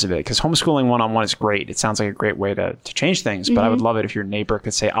what comes of it, because homeschooling one-on-one is great. It sounds like a great way to change things, but I would love it if your neighbor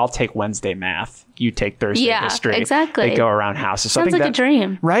could say, I'll take Wednesday math, you take Thursday history. Exactly. They go around houses. Sounds like a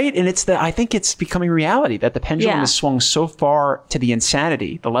dream. Right? And I think it's becoming reality that the pendulum has swung so far to the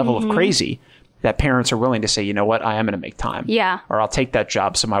insanity, the level of crazy, that parents are willing to say, you know what, I am going to make time. Yeah. Or I'll take that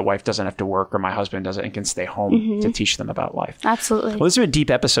job so my wife doesn't have to work or my husband doesn't and can stay home to teach them about life. Absolutely. Well, this is a deep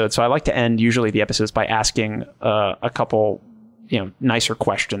episode, so I like to end usually the episodes by asking a couple nicer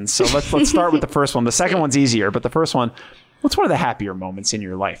questions. So let's start with the first one. The second one's easier, but the first one, what's one of the happier moments in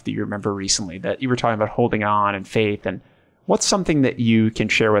your life that you remember recently that you were talking about holding on and faith? And what's something that you can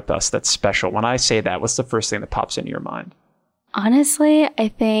share with us that's special? When I say that, what's the first thing that pops into your mind? Honestly, I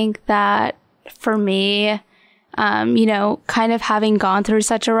think that for me, kind of having gone through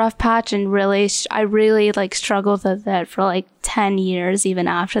such a rough patch and I really like struggled with it for like 10 years, even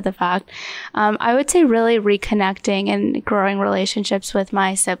after the fact. I would say really reconnecting and growing relationships with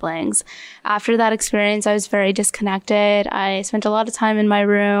my siblings. After that experience, I was very disconnected. I spent a lot of time in my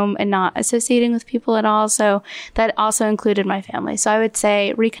room and not associating with people at all. So that also included my family. So I would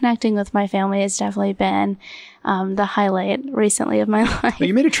say reconnecting with my family has definitely been the highlight recently of my life. Well,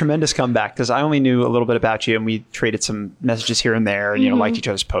 you made a tremendous comeback, because I only knew a little bit about you and we traded some messages here and there and, liked each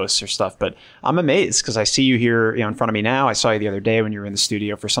other's posts or stuff. But I'm amazed because I see you here in front of me now. I saw you the other day when you were in the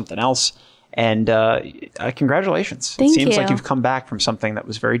studio for something else. And congratulations. Thank you. It seems you. like you've come back from something that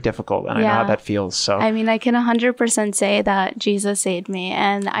was very difficult. And I know how that feels. So I mean, I can 100% say that Jesus saved me.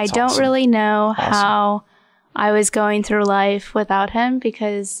 And I don't really know how I was going through life without him,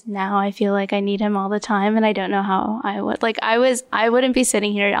 because now I feel like I need him all the time, and I don't know how I would. Like I wouldn't be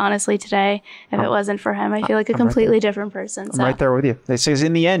sitting here honestly today if it wasn't for him. I feel like a completely different person. So. I'm right there with you. Because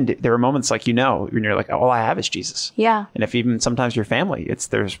in the end, there are moments like, when you're like, all I have is Jesus. Yeah. And if even sometimes your family,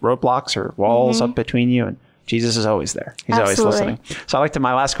 there's roadblocks or walls up between you, and Jesus is always there. He's always listening. So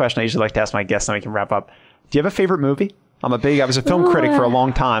my last question I usually like to ask my guests, and we can wrap up. Do you have a favorite movie? I was a film critic for a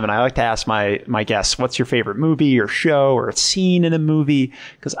long time, and I like to ask my guests, what's your favorite movie or show or scene in a movie?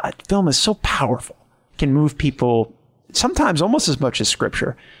 Because film is so powerful. It can move people sometimes almost as much as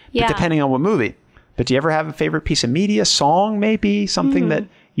scripture, but depending on what movie. But do you ever have a favorite piece of media, song maybe, something that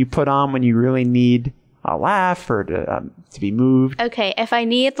you put on when you really need a laugh or to be moved? Okay, if I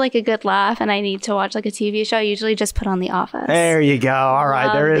need like a good laugh and I need to watch like a TV show, I usually just put on The Office. There you go. All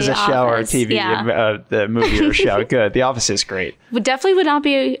right, there is a show or a TV, the movie or show. Good. The Office is great. Would definitely would not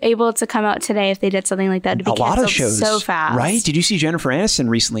be able to come out today if they did something like that. To be a lot of canceled shows so fast, right? Did you see Jennifer Aniston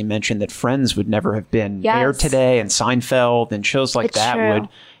recently mentioned that Friends would never have been aired today, and Seinfeld and shows like that would.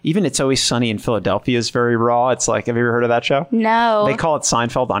 Even It's Always Sunny in Philadelphia is very raw. It's like, have you ever heard of that show? No. They call it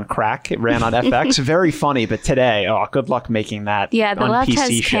Seinfeld on crack. It ran on FX. Very funny, but today, good luck making that. Yeah, the on left PC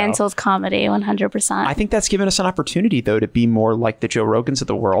has show. canceled comedy 100%. I think that's given us an opportunity, though, to be more like the Joe Rogans of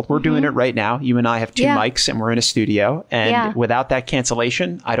the world. We're doing it right now. You and I have 2 mics, and we're in a studio. And without that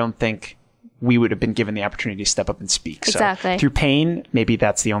cancellation, I don't think we would have been given the opportunity to step up and speak. Exactly. So through pain, maybe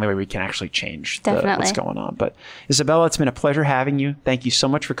that's the only way we can actually change what's going on. But Isabella, it's been a pleasure having you. Thank you so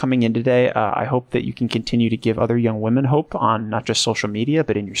much for coming in today. I hope that you can continue to give other young women hope on not just social media,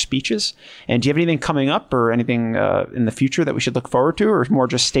 but in your speeches. And do you have anything coming up or anything in the future that we should look forward to, or more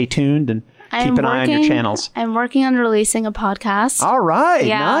just stay tuned and keep an eye on your channels? I'm working on releasing a podcast. All right.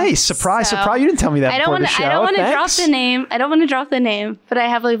 Nice. Surprise. You didn't tell me that before the show. I don't want to drop the name. I don't want to drop the name, but I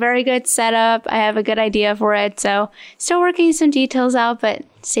have a very good setup. I have a good idea for it. So still working some details out, but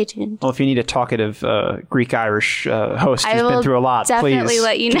stay tuned. Well, if you need a talkative Greek-Irish host who's been through a lot, definitely please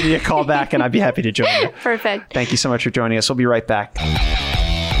let you know. Give me a call back and I'd be happy to join you. Perfect. Thank you so much for joining us. We'll be right back.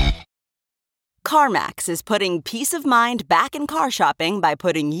 CarMax is putting peace of mind back in car shopping by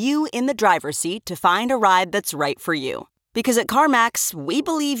putting you in the driver's seat to find a ride that's right for you. Because at CarMax, we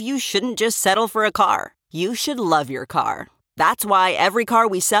believe you shouldn't just settle for a car. you should love your car. That's why every car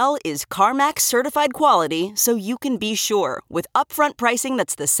we sell is CarMax certified quality, so you can be sure with upfront pricing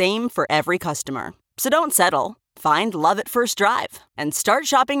that's the same for every customer. So don't settle. Find love at first drive and start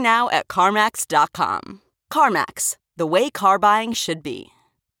shopping now at CarMax.com. CarMax, the way car buying should be.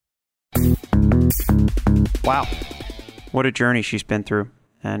 Wow. What a journey she's been through.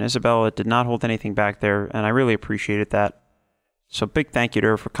 And Isabella did not hold anything back there, and I really appreciated that. So big thank you to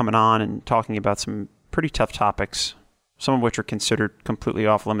her for coming on and talking about some pretty tough topics, some of which are considered completely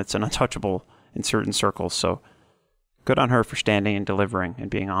off limits and untouchable in certain circles. So good on her for standing and delivering and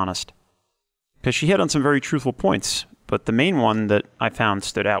being honest. Because she hit on some very truthful points, but the main one that I found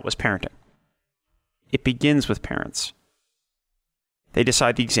stood out was parenting. It begins with parents. They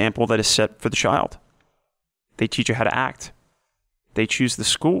decide the example that is set for the child. They teach you how to act. They choose the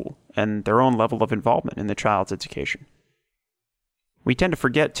school and their own level of involvement in the child's education. We tend to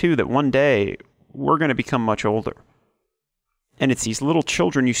forget, too, that one day we're going to become much older. And it's these little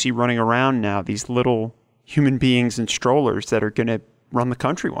children you see running around now, these little human beings in strollers that are going to run the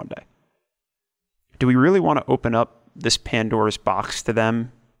country one day. Do we really want to open up this Pandora's box to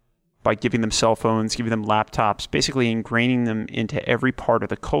them by giving them cell phones, giving them laptops, basically ingraining them into every part of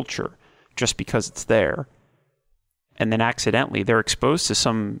the culture just because it's there? And then accidentally they're exposed to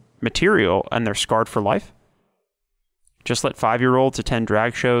some material and they're scarred for life? Just let 5-year-olds attend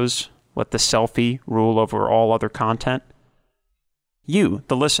drag shows, let the selfie rule over all other content? You,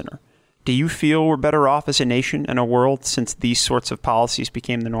 the listener, do you feel we're better off as a nation and a world since these sorts of policies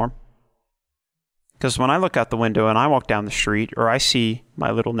became the norm? Because when I look out the window and I walk down the street, or I see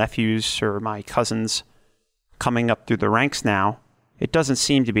my little nephews or my cousins coming up through the ranks now, it doesn't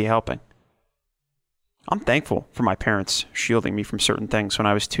seem to be helping. I'm thankful for my parents shielding me from certain things when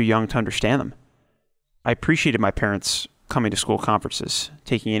I was too young to understand them. I appreciated my parents coming to school conferences,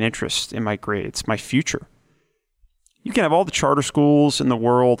 taking an interest in my grades, my future. You can have all the charter schools in the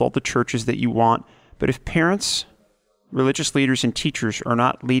world, all the churches that you want, but if parents, religious leaders, and teachers are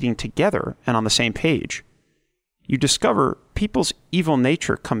not leading together and on the same page, you discover people's evil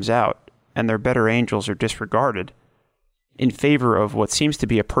nature comes out and their better angels are disregarded in favor of what seems to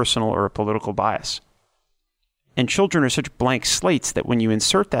be a personal or a political bias. And children are such blank slates that when you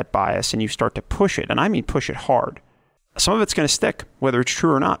insert that bias and you start to push it, and I mean push it hard, some of it's going to stick, whether it's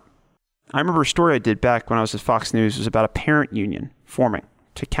true or not. I remember a story I did back when I was at Fox News. It was about a parent union forming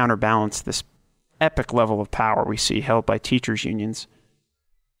to counterbalance this epic level of power we see held by teachers' unions.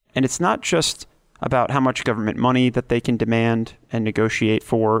 And it's not just about how much government money that they can demand and negotiate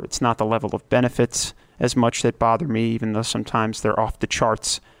for. It's not the level of benefits as much that bother me, even though sometimes they're off the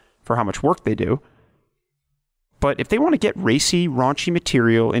charts for how much work they do. But if they want to get racy, raunchy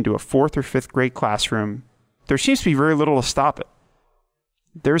material into a 4th or 5th grade classroom, there seems to be very little to stop it.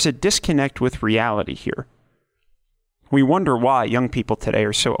 There's a disconnect with reality here. We wonder why young people today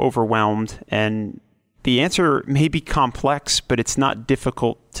are so overwhelmed, and the answer may be complex, but it's not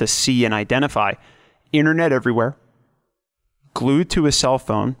difficult to see and identify. Internet everywhere, glued to a cell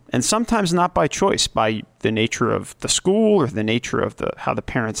phone, and sometimes not by choice, by the nature of the school or the nature of how the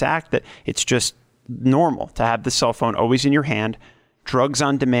parents act, that it's just normal to have the cell phone always in your hand, drugs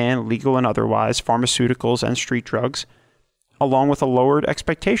on demand, legal and otherwise, pharmaceuticals and street drugs, along with a lowered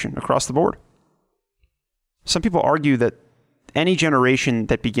expectation across the board. Some people argue that any generation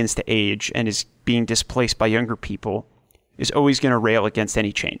that begins to age and is being displaced by younger people is always going to rail against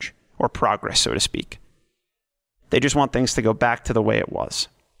any change or progress, so to speak. They just want things to go back to the way it was.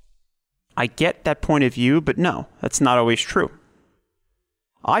 I get that point of view, but no, that's not always true.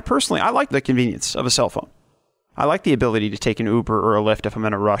 I like the convenience of a cell phone. I like the ability to take an Uber or a Lyft if I'm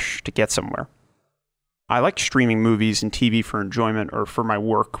in a rush to get somewhere. I like streaming movies and TV for enjoyment or for my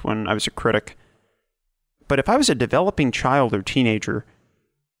work when I was a critic. But if I was a developing child or teenager,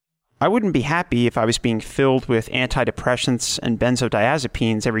 I wouldn't be happy if I was being filled with antidepressants and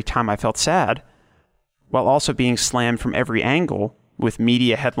benzodiazepines every time I felt sad, while also being slammed from every angle with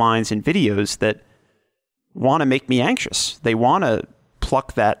media headlines and videos that want to make me anxious. They want to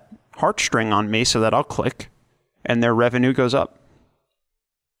pluck that heartstring on me so that I'll click and their revenue goes up.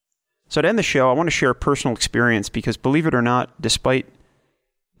 So to end the show, I want to share a personal experience because, believe it or not, despite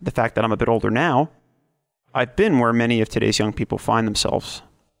the fact that I'm a bit older now, I've been where many of today's young people find themselves.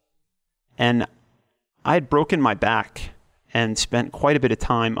 And I had broken my back and spent quite a bit of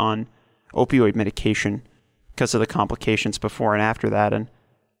time on opioid medication because of the complications before and after that. And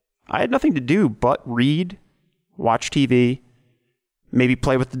I had nothing to do but read, watch TV, maybe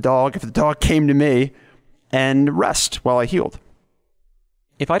play with the dog if the dog came to me, and rest while I healed.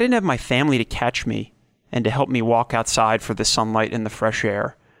 If I didn't have my family to catch me and to help me walk outside for the sunlight and the fresh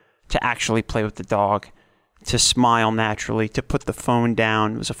air, to actually play with the dog, to smile naturally, to put the phone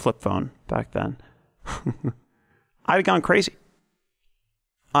down. It was a flip phone back then. I'd have gone crazy.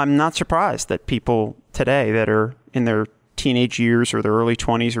 I'm not surprised that people today that are in their teenage years or their early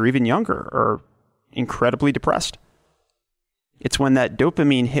 20s or even younger are incredibly depressed. It's when that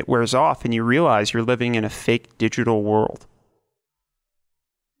dopamine hit wears off and you realize you're living in a fake digital world.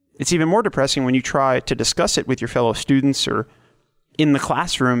 It's even more depressing when you try to discuss it with your fellow students or in the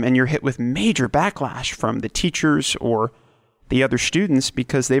classroom and you're hit with major backlash from the teachers or the other students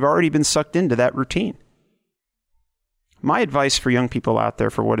because they've already been sucked into that routine. My advice for young people out there,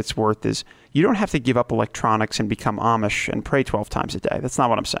 for what it's worth, is you don't have to give up electronics and become Amish and pray 12 times a day. That's not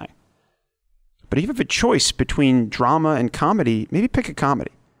what I'm saying. But if you have a choice between drama and comedy, maybe pick a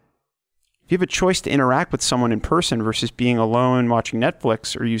comedy. If you have a choice to interact with someone in person versus being alone watching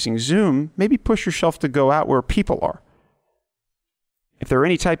Netflix or using Zoom, maybe push yourself to go out where people are. If there are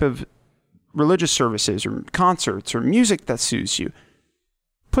any type of religious services or concerts or music that suits you,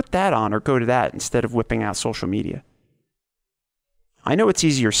 put that on or go to that instead of whipping out social media. I know it's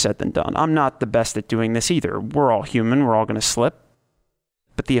easier said than done. I'm not the best at doing this either. We're all human. We're all going to slip.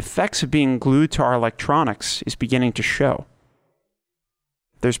 But the effects of being glued to our electronics is beginning to show.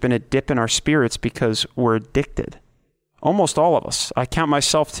 There's been a dip in our spirits because we're addicted. Almost all of us. I count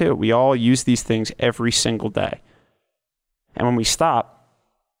myself too. We all use these things every single day. And when we stop,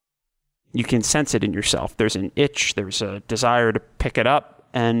 you can sense it in yourself. There's an itch. There's a desire to pick it up.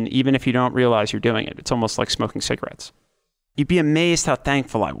 And even if you don't realize you're doing it, it's almost like smoking cigarettes. You'd be amazed how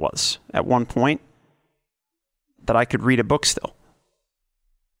thankful I was at one point that I could read a book still.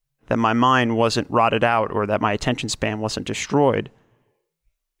 That my mind wasn't rotted out or that my attention span wasn't destroyed.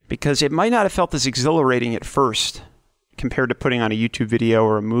 Because it might not have felt as exhilarating at first compared to putting on a YouTube video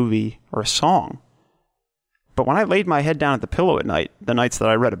or a movie or a song. But when I laid my head down at the pillow at night, the nights that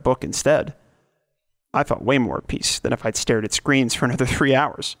I read a book instead, I felt way more at peace than if I'd stared at screens for another 3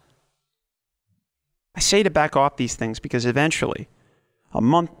 hours. I say to back off these things because eventually, a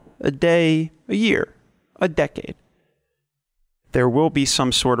month, a day, a year, a decade, there will be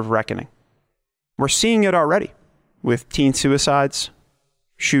some sort of reckoning. We're seeing it already with teen suicides,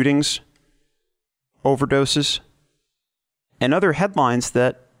 shootings, overdoses, and other headlines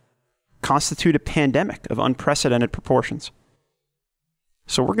that constitute a pandemic of unprecedented proportions.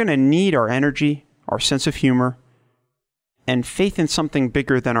 So we're going to need our energy, our sense of humor, and faith in something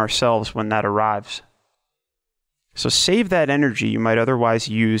bigger than ourselves when that arrives. So save that energy you might otherwise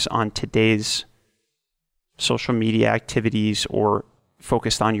use on today's social media activities or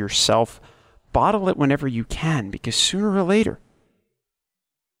focused on yourself. Bottle it whenever you can, because sooner or later,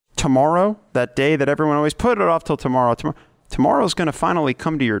 tomorrow, that day that everyone always put it off till tomorrow is going to finally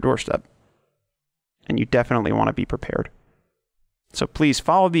come to your doorstep. And you definitely want to be prepared. So please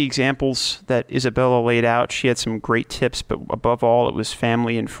follow the examples that Isabella laid out. She had some great tips, but above all, it was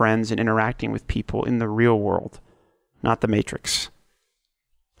family and friends and interacting with people in the real world, not the Matrix.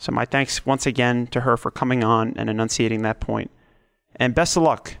 So my thanks once again to her for coming on and enunciating that point. And best of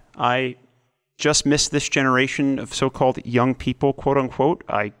luck. I just missed this generation of so-called young people, quote unquote.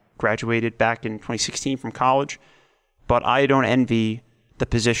 I graduated back in 2016 from college, but I don't envy the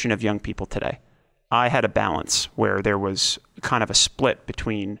position of young people today. I had a balance where there was kind of a split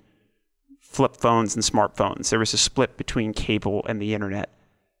between flip phones and smartphones. There was a split between cable and the internet.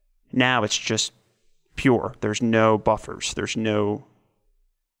 Now it's just pure. There's no buffers. There's no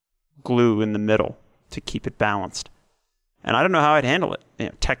glue in the middle to keep it balanced. And I don't know how I'd handle it.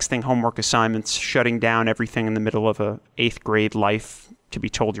 Texting homework assignments, shutting down everything in the middle of a 8th grade life to be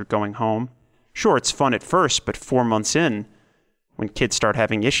told you're going home. Sure, it's fun at first, but 4 months in, when kids start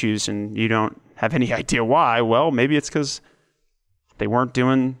having issues and you don't have any idea why, well, maybe it's because they weren't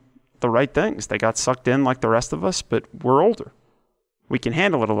doing the right things. They got sucked in like the rest of us, but we're older. We can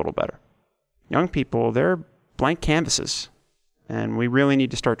handle it a little better. Young people, they're blank canvases, and we really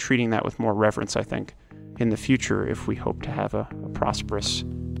need to start treating that with more reverence, I think, in the future if we hope to have a prosperous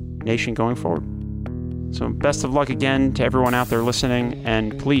nation going forward. So best of luck again to everyone out there listening,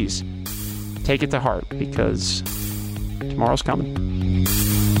 and please take it to heart because tomorrow's coming.